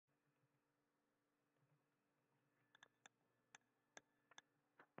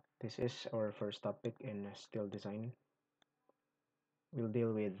This is our first topic in steel design. We'll deal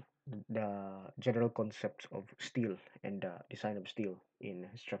with the general concepts of steel and the design of steel in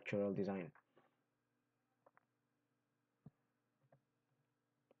structural design.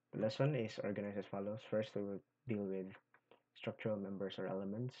 The lesson is organized as follows. First, we will deal with structural members or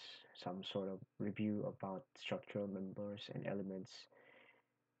elements, some sort of review about structural members and elements,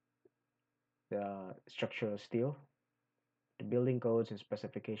 the structural steel, the building codes and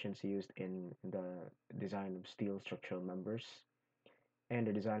specifications used in the design of steel structural members, and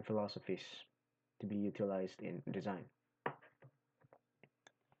the design philosophies to be utilized in design.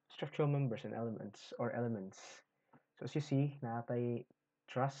 Structural members and elements or elements. So as you see, natay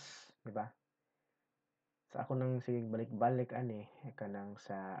truss, di ba? Sa ako nang sige balik-balik ani kanang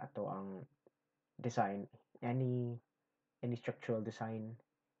sa ato ang design, any structural design,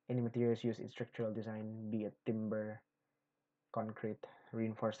 any materials used in structural design, be it timber, concrete,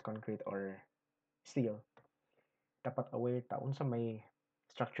 reinforced concrete or steel. Dapat aware ta unsa may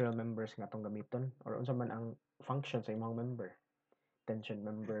structural members nga atong gamiton or unsa man ang function sa imong member. Tension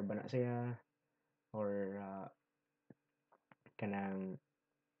member ba na siya or kanang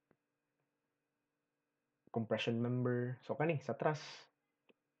compression member. So kani sa trust,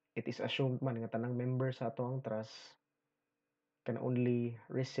 it is assumed man nga tanang member sa ato ang trust can only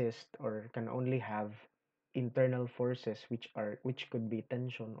resist or can only have internal forces which could be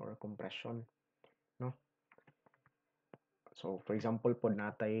tension or compression, no? So for example pod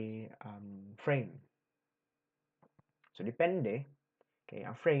natay frame. So depende kay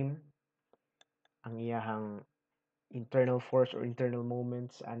ang frame ang iyahang internal force or internal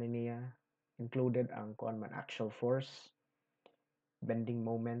moments ano niya included ang kuan man axial force, bending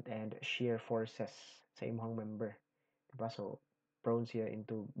moment and shear forces sa imong member. Diba? So, prone siya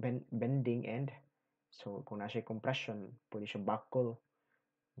into bending and so kung nasa compression, pwede siya buckle.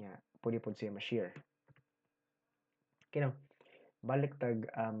 Yeah, pwede po siya ma-shear. Okay, now, balik tag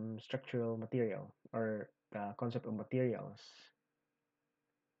structural material or the concept of materials.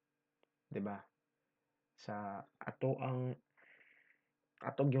 Diba? Sa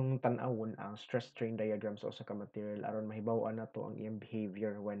atog yung tan-awon ang stress strain diagram sa usa ka material aron mahibaw-an nato ang iyang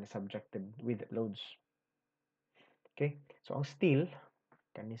behavior when subjected with loads. Okay? So ang steel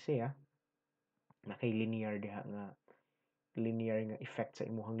kani siya nakay-linear diha nga linear nga effect sa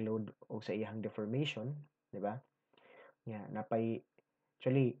imuhang load o sa iyang deformation, di ba? Nya napay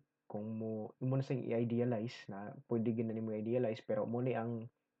actually kung mo na sing i-idealize na pwede gyud na nimo i-idealize pero mo ni ang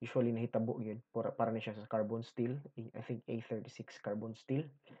usually nahitabo gyud para ni siya sa carbon steel. I think A36 carbon steel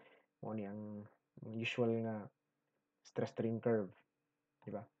mo ni ang usual nga stress strain curve, di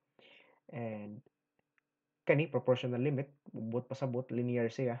ba? And kani proportional limit buot pasabot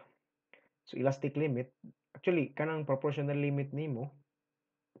linear siya. So elastic limit actually kanang proportional limit nimo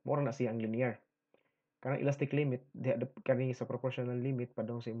mura na siya ang linear. Kanang elastic limit kani sa proportional limit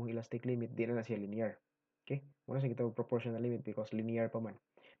padong sa imong elastic limit di na siya linear. Okay? Muna sa gitawag proportional limit because linear pa man.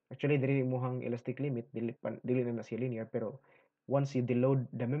 Actually diri imong elastic limit dili na siya linear pero once you deload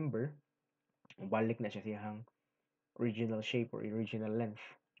the member balik na siya siyang original shape or original length.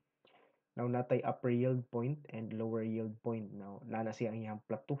 Now natay upper yield point and lower yield point. Now na siya ang iyang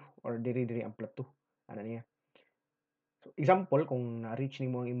plateau or diri ang plateau. Ano niya? So, example kung na-reach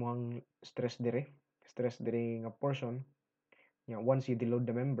nimo ang imong stress dire nga portion, once you deload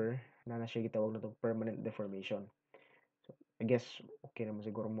the member, na siya gitawag na permanent deformation. So, I guess, okay naman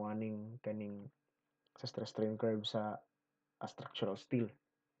siguro mo kaning sa stress strain curve sa structural steel.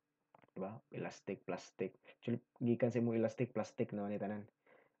 Diba? Elastic, plastic. Actually, gikan sa mo elastic, plastic na tanan.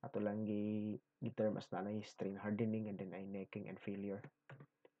 Ato lang gi-term as na strain hardening and then ay necking and failure.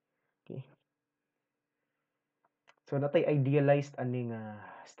 Okay. So natay idealized aning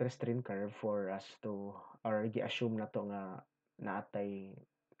stress strain curve for us to or gi-assume nato nga natay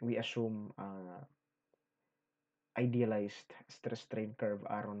we assume idealized stress strain curve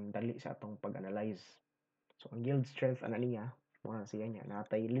aron dali sa atong pag-analyze. So ang yield strength ana niya mo na siya niya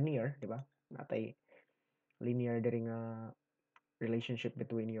natay linear, di ba? Natay linear diri nga relationship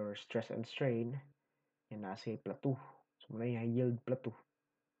between your stress and strain and nasa plateau. So muna yung yield plateau.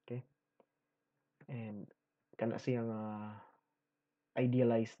 Okay? And kana siya nga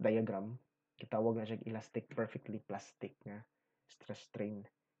idealized diagram gitawag na siya elastic perfectly plastic nga stress strain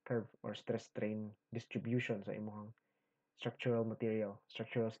curve or stress strain distribution sa imong structural material,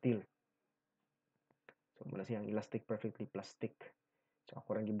 structural steel. So muna siyang elastic perfectly plastic. So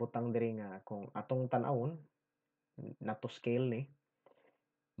ako ra gibutang diri nga kung atong tan-awon nato scale ni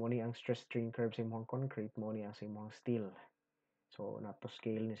mo ni ang stress strain curve sa imong concrete, mo ni ang sa imong steel. So nato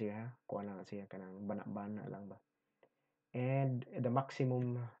scale ni siya kuha na siya kanang bana-bana lang ba. And the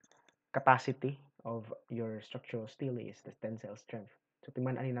maximum capacity of your structural steel is the tensile strength. So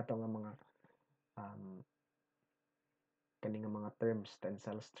timan-ani nato nga mga um, kani nga mga terms.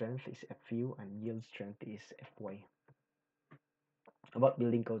 Tensile strength is Fu and yield strength is Fy. About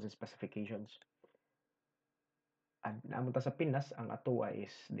building codes and specifications. And namunta sa Pinas, ang ATUA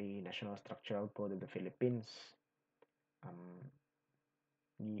is the National Structural Code of the Philippines.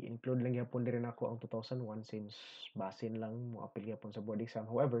 I-include lang yapon din ako ang 2001 since basin lang mo apil yapon sa board exam.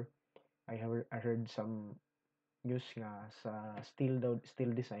 However, I heard some news nga sa steel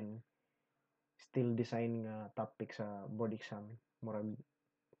design nga topic sa board exam murag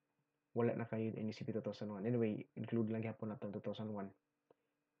wala na kayo NECP 2001. Anyway, include lang yapon nato 2001.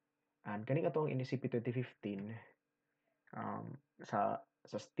 And kaning ato ang NECP 2015 sa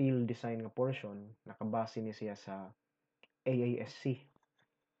steel design nga portion nakabase ni siya sa AISC,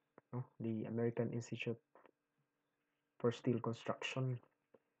 no? The American Institute for Steel Construction.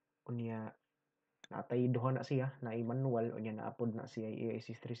 Unya natay duha na siya na manual unya naapod na siya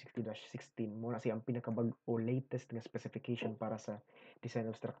AIC 360-16 mo na siya ang pinakabag-o latest nga specification para sa design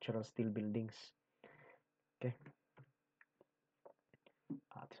of structural steel buildings. Okay.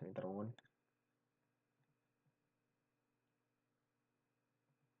 At sa intron.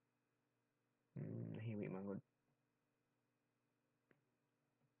 Nahiwi man gud.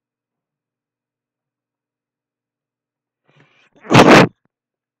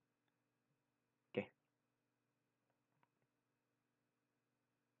 Okay.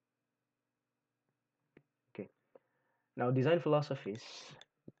 Okay. Now design philosophies,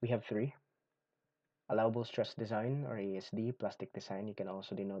 we have 3. Allowable stress design or ASD, plastic design, you can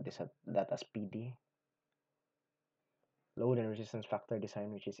also denote that as PD. Load and resistance factor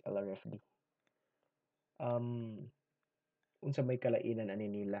design, which is LRFD. Unsa may kalainan ani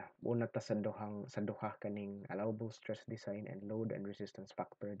nila? Una ta sa duha kaning allowable stress design and load and resistance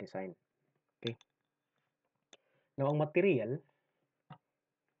factor design. Okay? Now ang material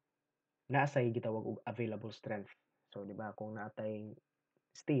naa say gitawag og available strength. So di ba kung naatay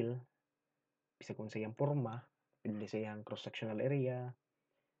steel bisag kung sa iyang porma, dili sa iyang cross-sectional area,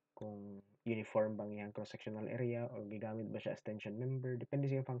 kung uniform bang iyang cross-sectional area o gigamit ba siya as tension member, depende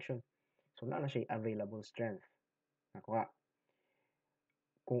sa iyang function. So naa na siya available strength. Nakuha.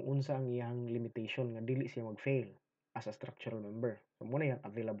 Kung unsa ang iyang limitation nga dili siya mag-fail as a structural member. So muna yung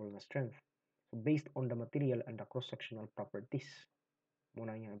available na strength. So based on the material and the cross-sectional properties,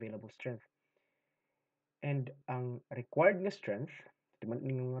 muna yung available strength. And ang required nga strength, timan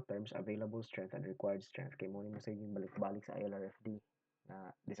ning mga terms, available strength and required strength, kay mo ni mo sa balik-balik sa ILRFD na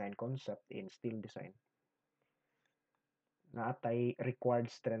design concept in steel design. Naatay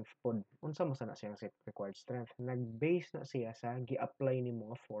required strength pod. Unsa mo sana siyang required strength? Nag-base na siya sa gi-apply ni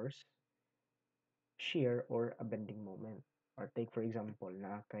mga force, shear or a bending moment. Or take for example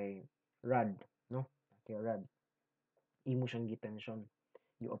na kay rod, no? Kay rod. Imo siyang gi-tension.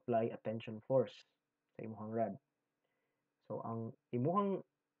 You apply a tension force sa imong rod. So ang imong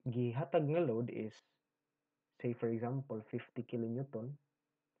gihatag nga load is say for example 50 kilonewton.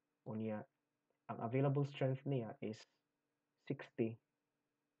 Unya ang available strength niya is 60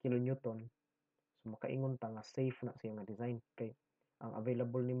 kilonewton. So makaingon ta nga safe na siya nga design kay ang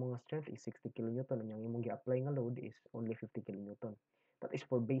available nimo nga strength is 60 kilonewton and ang imong gi-apply nga load is only 50 kilonewton. That is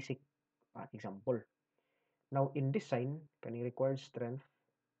for basic example. Now in design kani required strength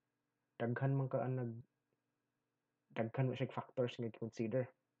daghan man ka daghan mo siya factors nga i-consider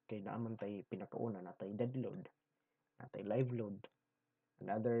kay naaman tay pinakauna natay dead load, natay live load,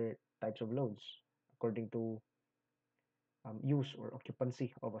 and other types of loads according to use or occupancy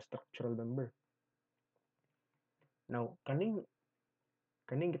of a structural member. Now kaning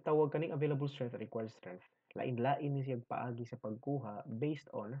gitawag kaning available strength required strength, lain-lain ni siya paagi sa pagkuha based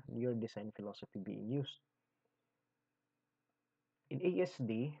on your design philosophy being used. In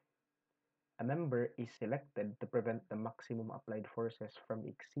ASD, a member is selected to prevent the maximum applied forces from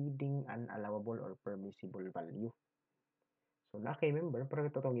exceeding an allowable or permissible value. So na kay member, pero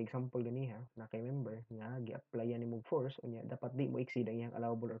ito tong example ganiha, na kay member nga gi-applyan nimo force unya dapat di mo exceed ang iyang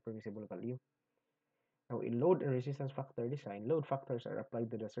allowable or permissible value. Now in load and resistance factor design, load factors are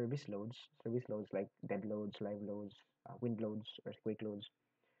applied to the service loads like dead loads, live loads, wind loads, earthquake loads,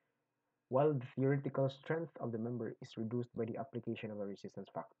 while the theoretical strength of the member is reduced by the application of a resistance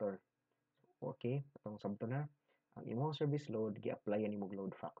factor. Okay, itong sabto na. Ang imong service load gi-applyan nimong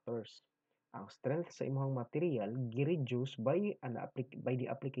load factors. Ang strength sa imong material gi-reduce by the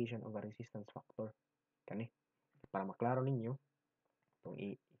application of a resistance factor. Kani para maklaro ninyo itong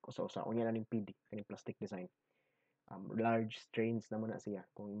usa-usa unya na ning PD kaning plastic design. Large strains naman na siya.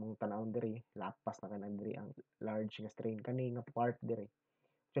 Kung imong tanawon diri, lapas na kanang diri ang large nga strain kani nga part diri.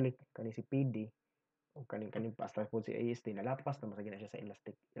 Actually, kani si PD o kaning pasta po si ASD nalapas na masagina siya sa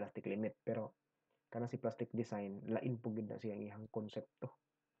elastic limit, pero kana si plastic design lain po gid na siya ang iyang konsepto.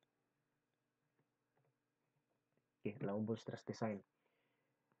 Okay, allowable stress design.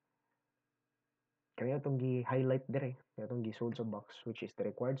 Kaya itong gi-highlight dire, kaya itong gi-sold sa box, which is the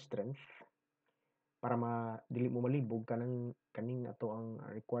required strength para dili mo malibog kaning ato ang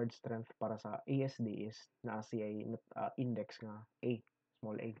required strength para sa ASD is naa siya index nga A,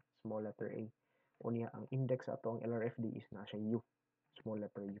 small letter A. Unya ang index sa ato ang LRFD is naa siya U, small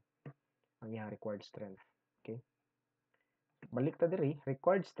letter U. Ang iyang required strength. Okay? Balik ta diri,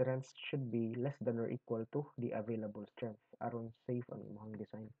 required strength should be less than or equal to the available strength aron safe ang imong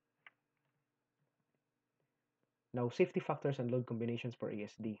design. Now, safety factors and load combinations for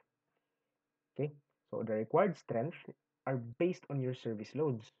ASD. Okay? So, the required strength are based on your service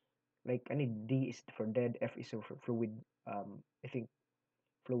loads. Like, any D is for dead, F is for fluid, I think,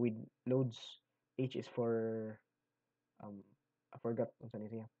 fluid loads, H is for, I forgot kung saan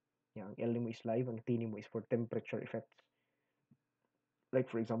siya. Yeah, ang L mo is live, ang T mo is for temperature effects.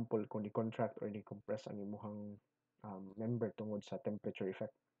 Like, for example, kung di-contract or di-compress ang imuhang member tungod sa temperature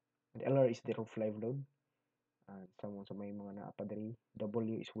effect. And LR is the roof live load. Sa may mga naapa diri,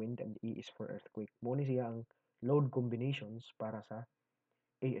 W is wind and E is for earthquake. Mo ni siya ang load combinations para sa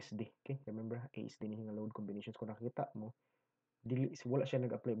ASD. Okay? Remember, ASD ni nga load combinations. Kung nakita mo, wala siya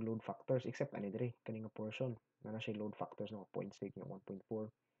nag-apply og load factors except ani diri kani nga portion na siya load factors nga 0.6 nga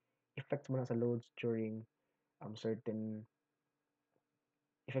 1.4. Effects mo na sa loads during certain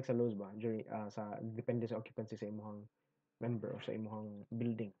effects sa loads ba during sa depende sa occupancy sa imong member or sa imong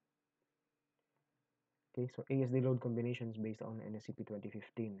building. Okay, so ASD load combinations based on NSCP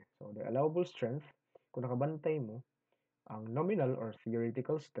 2015. So the allowable strength, kung nakabantay mo, ang nominal or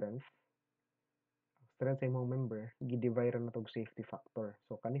theoretical strength sa imong member, gi-divide na tog safety factor.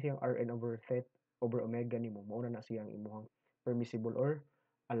 So kani siyang Rn over theta over omega nimo, mao na siyang imong permissible or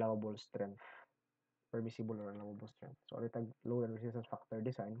allowable strength. Permissible or allowable strength. So ano tag load and resistance factor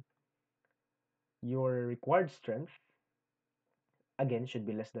design, your required strength again should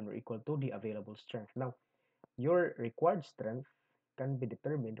be less than or equal to the available strength. Now, your required strength can be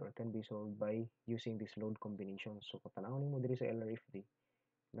determined or can be solved by using this load combination. So, kung tanawin mo diri sa LRFD,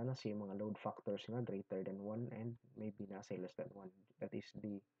 na siya mga load factors nga greater than 1 and maybe nasa less than 1. That is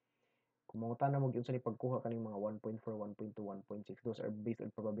the, kung mga tanong mo yun sa pagkuha kaning mga 1.4, 1.2, 1.6, those are based on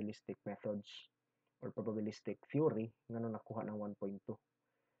probabilistic methods or probabilistic theory nga nung nakuha ng 1.2.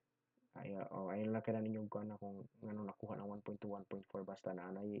 Ayun lang kaya ninyo kung nga nakuha ng 1.2, 1.4 basta na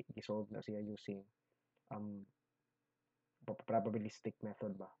i-solve na siya using probabilistic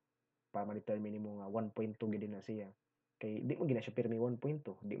method ba para ma-determine mo nga 1.2 gid na siya kay di mo gina siya permi 1.2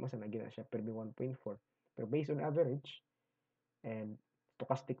 di mo sana gina siya permi 1.4 pero based on average and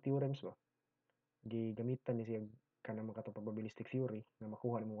stochastic theorems ba gigamitan ni siya kanang mga probabilistic theory na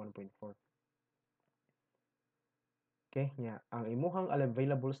makuha nimo 1.4. Okay, nya ang imuhang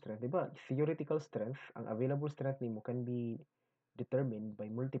available strength, di ba? Theoretical strength, ang available strength nimo can be determined by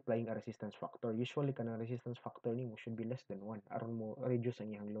multiplying a resistance factor. Usually kanang resistance factor nimo should be less than 1 aron mo reduce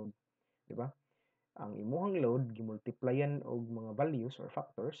ang iyang load, di ba? Ang imuhang load gimultiplyan og mga values or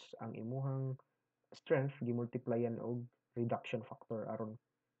factors, ang imuhang strength gimultiplyan og reduction factor aron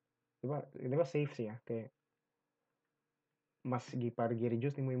di ba? Di ba safe siya kay mas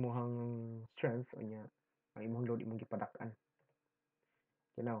gi-reduce nimo imuhang strength unya ang imong load imong gipadak-an.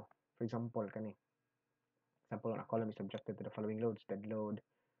 Okay, now, for example, example, a column is subjected to the following loads: dead load,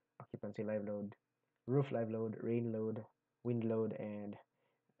 occupancy live load, roof live load, rain load, wind load, and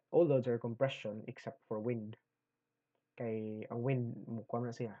all loads are compression except for wind. Kay ang wind, mukha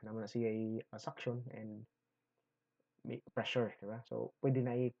na siya, naman na siya ay suction and pressure, di ba? So, pwede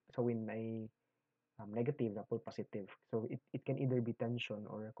na sa wind ay negative na po positive. So, it can either be tension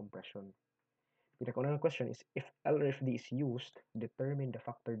or compression. Pinakaunang question is, if LRFD is used, determine the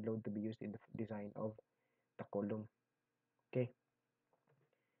factored load to be used in the design of the column. Okay.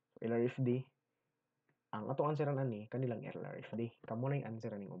 So, LRFD, ang ato answeran ani kanilang LRFD. Kamo na yung answer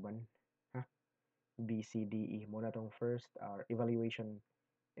aning uban. Ha? B, C, D, E. Muna tong first evaluation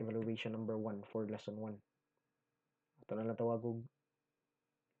number 1 for lesson 1. Ito na natawag og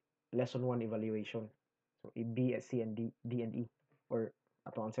lesson 1 evaluation. So, B, C, and D and E. Or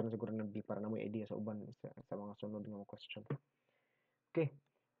ato answer na siguro ng B para na mo idea sa uban sa mga sunod nga question. Okay.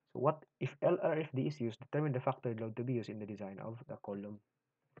 So, what if LRFD is used? Determine the factored load to be used in the design of the column.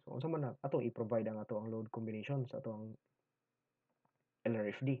 So, unsa man na ato i-provide ang ato ang load combination sa ato ang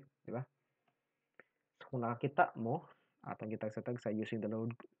LRFD, di ba? So, kung nakakita mo, atong gitag-satag sa using the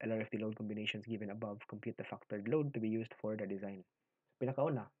load LRFD load combinations given above, compute the factored load to be used for the design.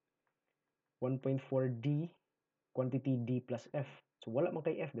 pinakauna 1.4D quantity D plus F. So wala man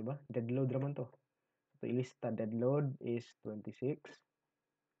kay F, di ba? Dead load raman to. So ilista dead load is 26.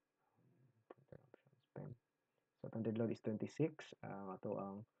 So atong dead load is 26. Ato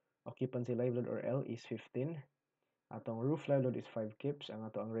ang occupancy live load or L is 15. Atong roof live load is 5 kips. Ang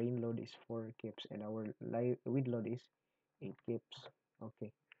ato ang rain load is 4 kips. And our wind load is 8 kips. Okay.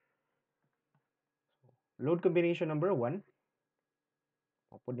 Load combination number 1.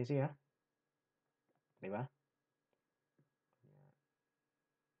 Mapod ni siya. Di ba?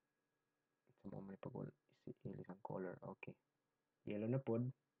 Sa mo may pag ilisang color. Okay. Yellow na pod.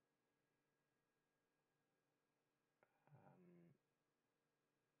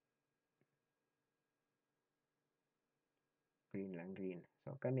 Green lang, green.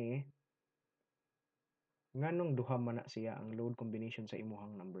 So, kani, nganong duha man na siya ang load combination sa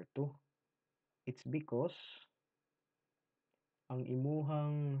imuhang number 2? It's because ang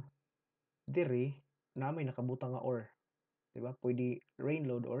imuhang diri na may nakabutang nga or. Diba? Pwede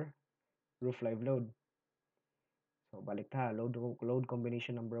rain load or roof live load. So, balik ta. Load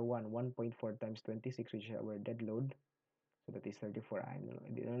combination number 1, 1.4 times 26, which is our dead load. So, that is 34. Ay,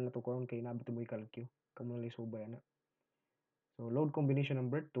 hindi na natukuron kay nabito mo i-calculate. Kamu na lisubay na. So, load combination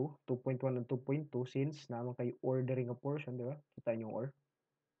number 2, 2.1 and 2.2, since naman kayo ordering a portion, di ba? Kita nyo or.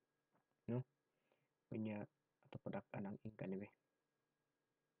 No? Kanya, ito padak anang ink anyway.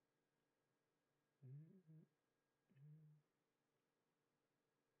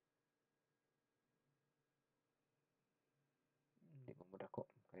 Hindi pa muda ko.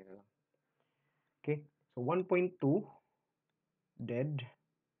 Kaya lang. Okay. So, 1.2 dead.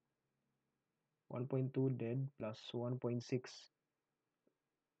 1.2 dead plus 1.6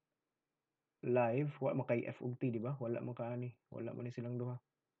 live. Wala makay F ug T, di ba? Wala makaani. Wala man ni silang duha.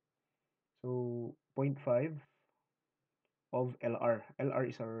 So, 0.5 of LR. LR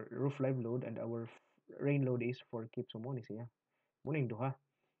is our roof live load and our rain load is 4 kips. So, mo ni siya. Muna yung duha.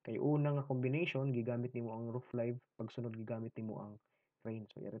 Kay una nga combination, gigamit nimo ang roof live. Pagsunod, gigamit nimo ang rain.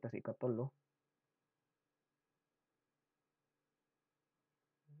 So, yari tas ikatolo.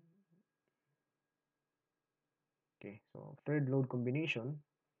 Okay. So, third load combination,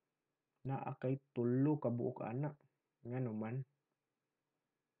 naa kay tulo ka buok ana. Nga naman.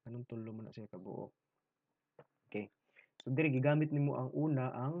 Anong tulo mo na siya ka buok? Okay. So, diri gigamit nimo ang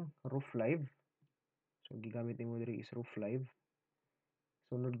una ang roof live. So, gigamit nimo diri is roof live.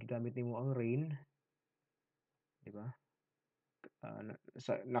 Sunod, gigamit nimo ang rain. Diba?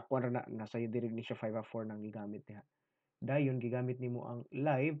 Nakuha na, nasa diri ni siya 5/4 nang gigamit niya. Dayon, gigamit nimo ang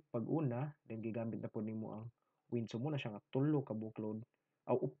live pag una, then gigamit na po nimo ang wind. So, muna siya nga tulo ka book load.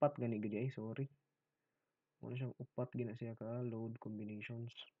 Aw, upat gani gudi ay, sorry. Muna siyang upat gina siya ka load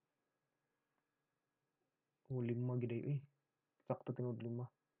combinations. O, 5 gid ay. Sakto tinod 5.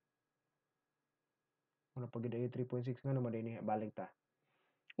 Muna pag gid ay 3.6 nga naman din balik ta.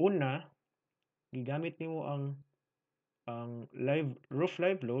 Una, gigamit nimo ang live roof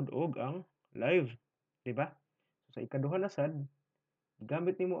live load og ang live, di ba? So, sa ikaduha na sad,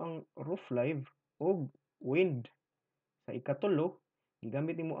 gigamit nimo ang roof live og wind. Sa ikatulo,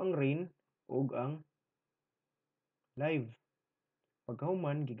 gigamit nimo ang rain ug ang live.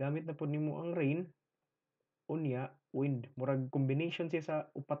 Pagkahuman, gigamit na po nimo ang rain, unya, wind. Murag combination siya sa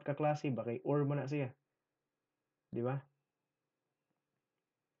upat ka klase ba kay or man na siya. Di ba?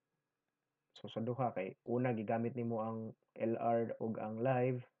 So sa duha kay una gigamit nimo ang LR ug ang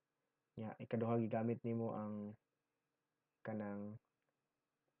live. Nya ikaduha gigamit nimo ang kanang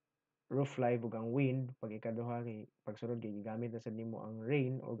roof live ug ang wind. Pag ikaduha kay pagsunod kay gigamit na sad nimo ang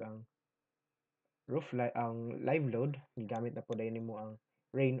rain ug ang roof live, ang live load gigamit na po dayon nimo ang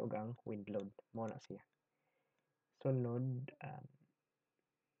rain ug ang wind load. Mo na siya. Sunod,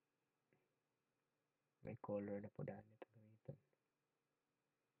 may color na po daan ito gamiton.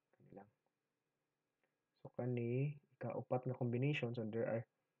 Kanilang. So, kani, ika-upat na combination. So, there are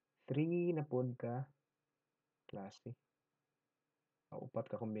 3 na po ka klase. Upat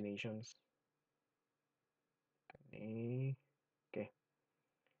ka combinations. Kani, okay.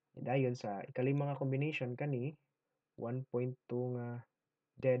 Dayon sa ikalima nga combination, kani, 1.2 nga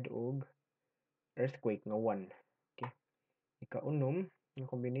dead og earthquake nga 1. Okay. Ikaunom nga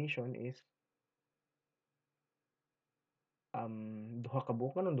combination is duha ka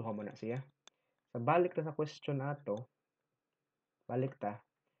buok anong duha man na siya. Sa balik ta sa question ato, balik ta,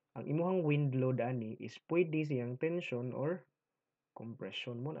 ang imuhang wind load ani is pwede siyang tension or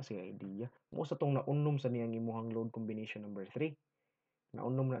compression mo na siya idea. Mo sa tong naunom sa niyang imuhang load combination number 3.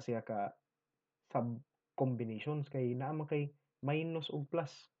 Naunom na siya ka sub combinations kay naa kay minus ug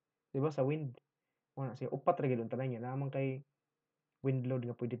plus, di ba sa wind. Mo na siya upat ra gyud tanan niya naa kay Wind load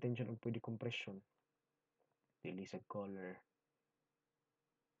nga pwede tension o pwede compression. Dili sa color.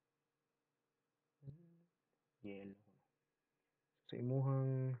 Yellow. So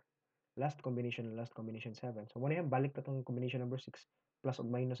imuhang last combination 7. So muna yan, balik na tong combination number 6 plus o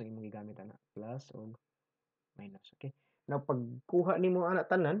minus ang imong gigamit ana. Plus o minus. Okay. Now pagkuha nimo ana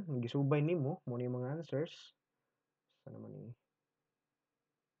tanan, gisubay nimo mo ni mga answers. Sa naman ni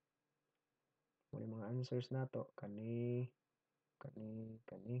mo ni mga answers nato kani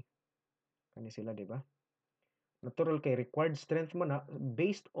kani sila, di ba? Natural kay required strength man na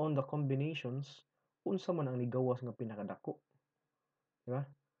based on the combinations unsa man ang nigawas nga pinakadako. Di ba?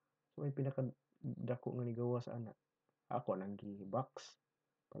 So may pinakadako nga nigawas ana. Ako nang gi-box.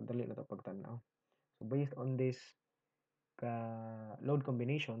 Pagdali na to pagtan-aw. So based on this ka load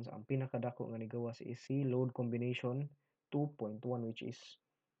combinations, ang pinakadako nga nigawas is si load combination 2.1 which is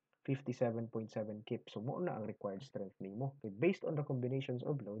 57.7 kip. So mo na ang required strength nimo. Okay, based on the combinations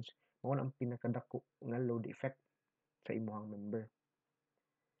of loads, mo na ang pinakadako nga load effect sa imuhang member.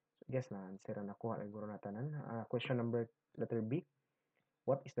 So, guess na answer na nakuha ang guro na tanan. Question number letter B.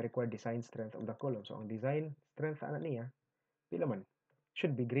 What is the required design strength of the column? So ang design strength ana niya pila man?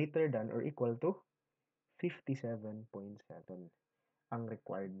 Should be greater than or equal to 57.7 ang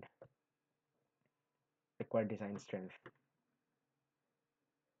required design strength.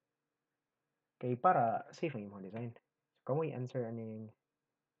 Kay para safe ang imong design. So kamoy answer aning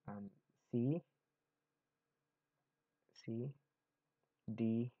C,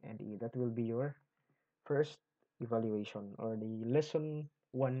 D, and E. That will be your first evaluation or the lesson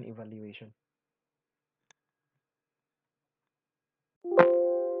 1 evaluation.